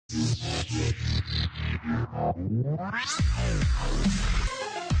The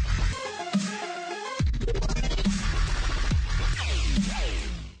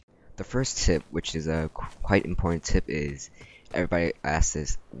first tip, which is a quite important tip, is everybody asks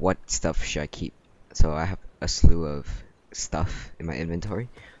is what stuff should I keep? So I have a slew of stuff in my inventory.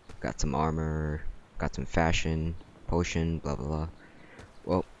 Got some armor, got some fashion, potion, blah blah blah.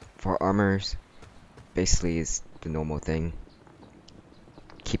 Well, for armors, basically is the normal thing.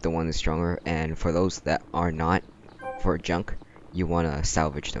 Keep the one that's stronger, and for those that are not for junk, you wanna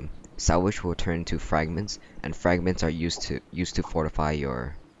salvage them. Salvage will turn into fragments, and fragments are used to fortify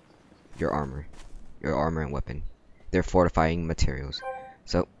your armor, and weapon. They're fortifying materials.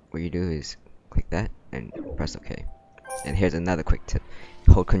 So what you do is click that and press OK. And here's another quick tip: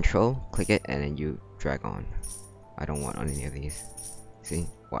 hold Control, click it, and then you drag on. I don't want any of these. See,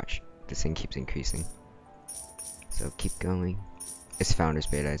 watch. This thing keeps increasing. So keep going. It's Founders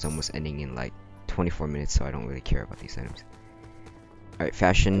Beta. It's almost ending in like 24 minutes, so I don't really care about these items. Alright,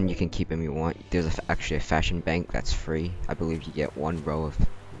 fashion, you can keep them you want. There's actually a fashion bank that's free. I believe you get one row of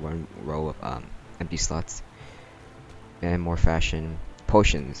empty slots. And more fashion.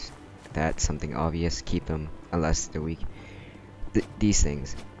 Potions, that's something obvious. Keep them unless they're weak. These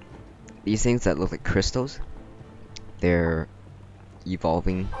things that look like crystals, they're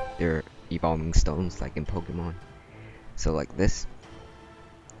evolving stones like in Pokemon. So like this.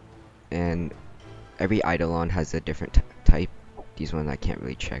 And every Eidolon has a different type. These ones I can't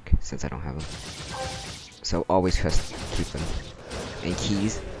really check since I don't have them. So always just keep them. And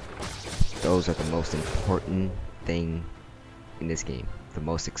keys, those are the most important thing in this game. The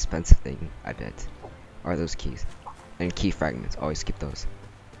most expensive thing, I bet, are those keys. And key fragments, always keep those.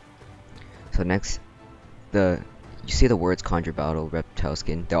 So next, you see the words Conjure Battle, Reptile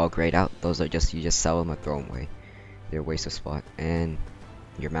Skin, they're all grayed out. Those are just, you just sell them or throw them away. They're a waste of spot. And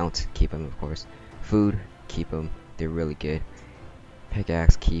your mounts, keep them of course. Food, keep them, they're really good.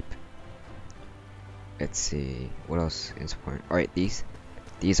 Pickaxe, keep. Let's see, what else is important? Alright, these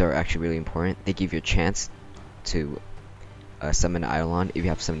are actually really important. They give you a chance to summon an Eidolon if you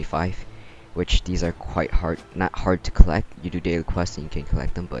have 75, which these are quite hard, not hard to collect. You do daily quests and you can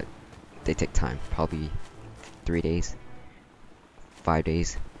collect them, but they take time, probably 3 days, 5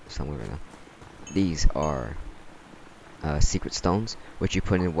 days, somewhere around. These are secret stones, which you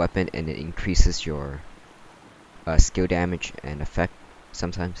put in a weapon and it increases your skill damage and effect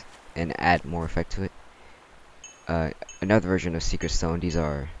sometimes, and add more effect to it. Another version of secret stone, these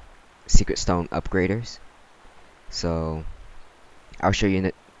are secret stone upgraders. So I'll show you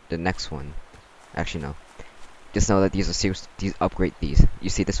in the next one. Actually no, just know that these upgrade these. You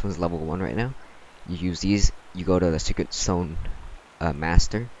see this one's level 1 right now. You use these, you go to the secret stone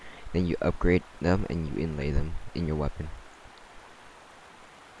master, then you upgrade them and you inlay them in your weapon.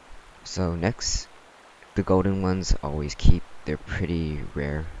 So next, the golden ones always keep. They're pretty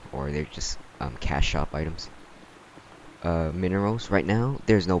rare, or they're just cash shop items. Minerals, right now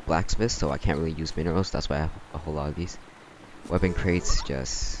there's no blacksmith, so I can't really use minerals. That's why I have a whole lot of these. Weapon crates,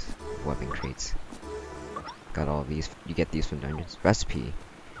 just weapon crates. Got all these. You get these from dungeons. Recipe,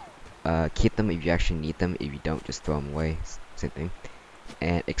 keep them if you actually need them. If you don't, just throw them away. Same thing.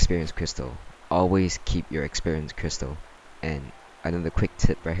 And experience crystal, always keep your experience crystal. And another quick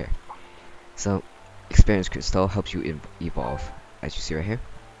tip right here. So experience crystal helps you evolve. As you see right here,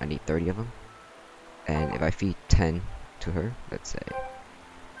 I need 30 of them. And if I feed 10 to her, let's say,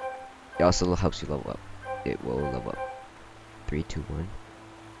 it also helps you level up. It will level up. 3, 2, 1,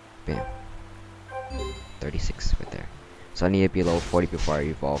 bam, 36 right there. So I need to be level 40 before I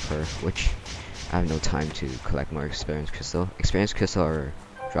evolve her, which I have no time to collect more experience crystal. Experience crystal are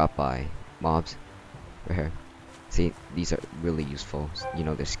dropped by mobs right here. See, these are really useful. You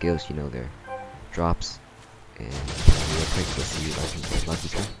know their skills, you know their drops. And real quick, let's see if I can get lucky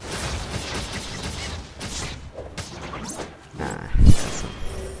too. Nah, that's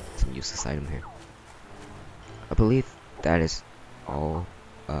some useless item here. I believe that is all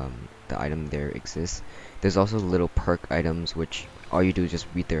the item there exists. There's also little perk items, which all you do is just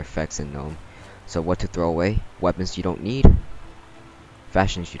read their effects and know them. So what to throw away? Weapons you don't need.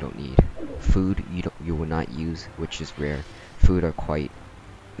 Fashions you don't need. Food you will not use, which is rare. Food are quite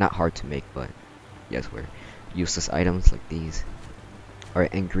not hard to make, but yes, we're useless items like these.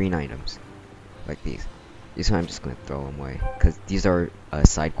 Alright, and green items like these. These one I'm just gonna throw them away because these are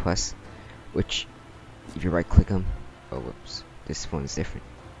side quests, which if you right click them, oh whoops, this one's different.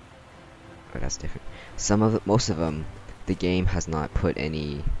 Oh, that's different. Most of them, the game has not put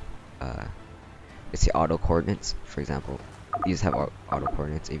any let's see, auto coordinates. For example, these have auto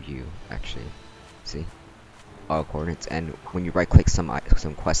coordinates if you actually see auto coordinates, and when you right click some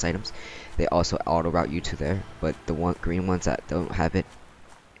some quest items, they also auto route you to there. But the green ones that don't have it,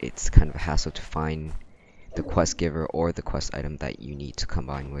 it's kind of a hassle to find the quest giver or the quest item that you need to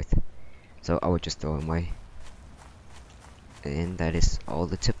combine with. So I would just throw them away. And that is all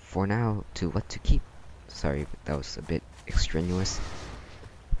the tip for now to what to keep. Sorry, that was a bit extraneous,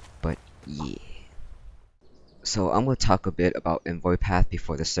 but yeah. So I'm going to talk a bit about Envoy Path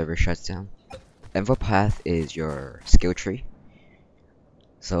before the server shuts down. Envoy Path is your skill tree.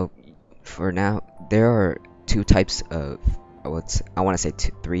 So for now, there are two types of, I want to say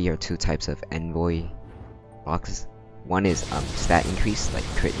three or two types of Envoy boxes. One is stat increase, like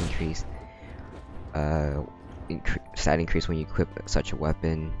crit increase, stat increase when you equip such a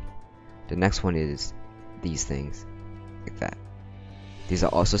weapon. The next one is these things, like that. These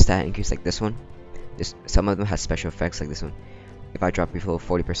are also stat increase, like this one. Some of them have special effects, like this one. If I drop below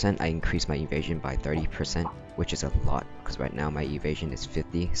 40%, I increase my evasion by 30%, which is a lot, because right now my evasion is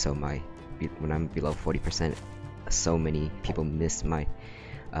 50, so when I'm below 40%, so many people miss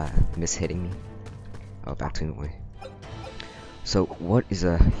hitting me. Oh, back to Envoy. So what is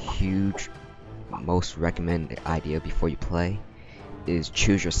a huge, most recommended idea before you play is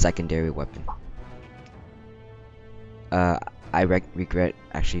choose your secondary weapon. I regret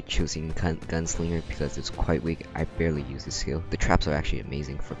actually choosing Gunslinger because it's quite weak. I barely use this skill. The traps are actually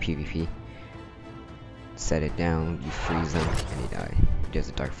amazing for PvP. Set it down, you freeze them, and they die. There's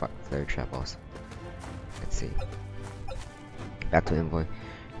a dark flare trap also. Let's see. Back to Envoy.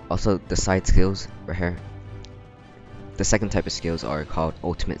 Also, the side skills right here. The second type of skills are called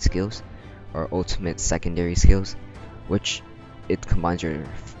ultimate skills, or ultimate secondary skills, which it combines your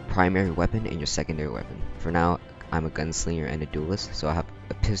primary weapon and your secondary weapon. For now, I'm a gunslinger and a duelist, so I have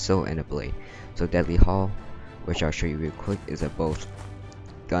a pistol and a blade. So Deadly Haul, which I'll show you real quick, is a both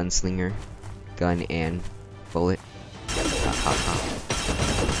gunslinger, gun and bullet. Ha, ha, ha.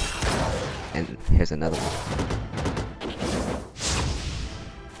 And here's another one.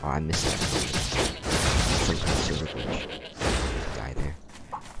 Oh, I missed that. Sometimes silver glitch. Die there.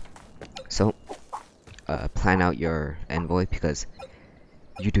 So, plan out your Envoy, because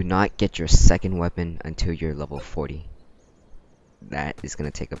you do not get your second weapon until you're level 40. That is going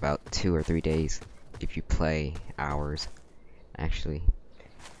to take about 2 or 3 days if you play hours, actually.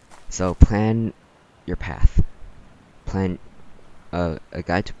 So plan your path. A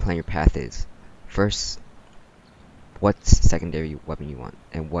guide to plan your path is, first, what secondary weapon you want,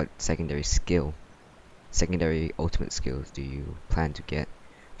 and what secondary ultimate skills do you plan to get.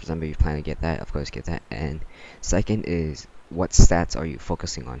 For example, if you plan to get that, of course get that. And second is, what stats are you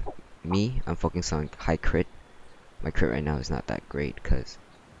focusing on? Me, I'm focusing on high crit. My crit right now is not that great because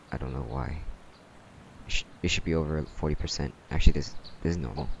I don't know why. It should be over 40%. Actually, this is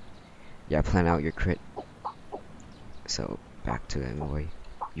normal. Yeah, plan out your crit. So back to Envoy.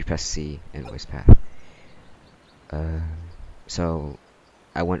 You press C, Envoy's path. So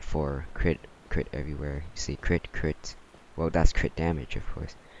I went for crit everywhere. You see crit. Well, that's crit damage, of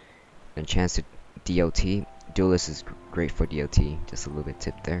course. And chance to DOT. Duelist is great for DOT, just a little bit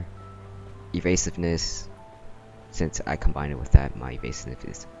tip there. Evasiveness, since I combined it with that, my evasiveness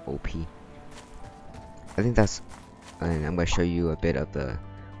is OP. I think that's, and I'm going to show you a bit of the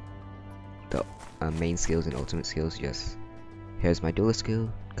main skills and ultimate skills. Yes, here's my duelist skill,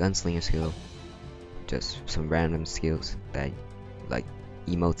 gunslinger skill, just some random skills that like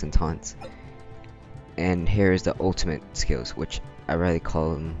emotes and taunts. And here's the ultimate skills, which I really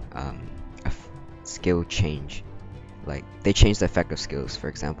call them skill change. Like, they change the effect of skills. For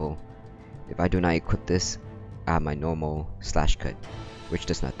example, if I do not equip this, I have my normal slash cut, which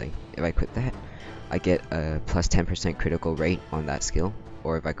does nothing. If I equip that, I get a plus 10% critical rate on that skill.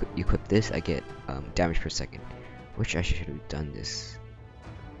 Or if I equip this, I get damage per second, which I should have done this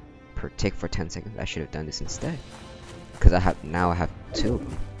per tick for 10 seconds. I should have done this instead, because I have two of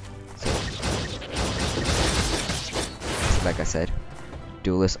them. So like I said,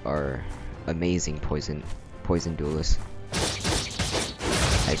 duelists are amazing poison duelists.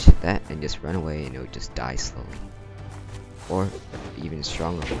 I shoot that and just run away, and it would just die slowly. Or even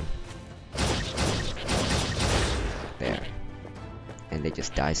stronger one. There. And they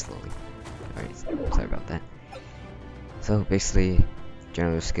just die slowly. Alright, sorry about that. So basically,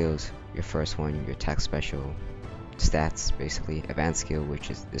 general skills, your first one, your attack special, stats, basically, advanced skill,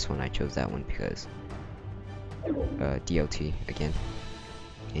 which is this one. I chose that one because DOT again.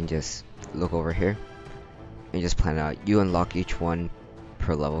 And just look over here and just plan out. You unlock each one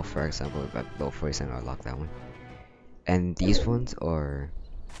per level. For example, if at level 47, I unlock that one. And these ones are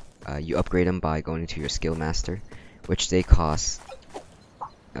you upgrade them by going into your skill master, which they cost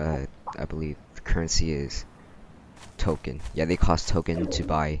I believe the currency is token. Yeah, they cost token to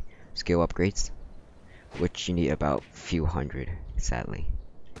buy skill upgrades, which you need about few hundred, sadly.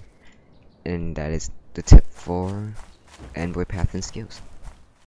 And that is the tip for Envoy path and skills.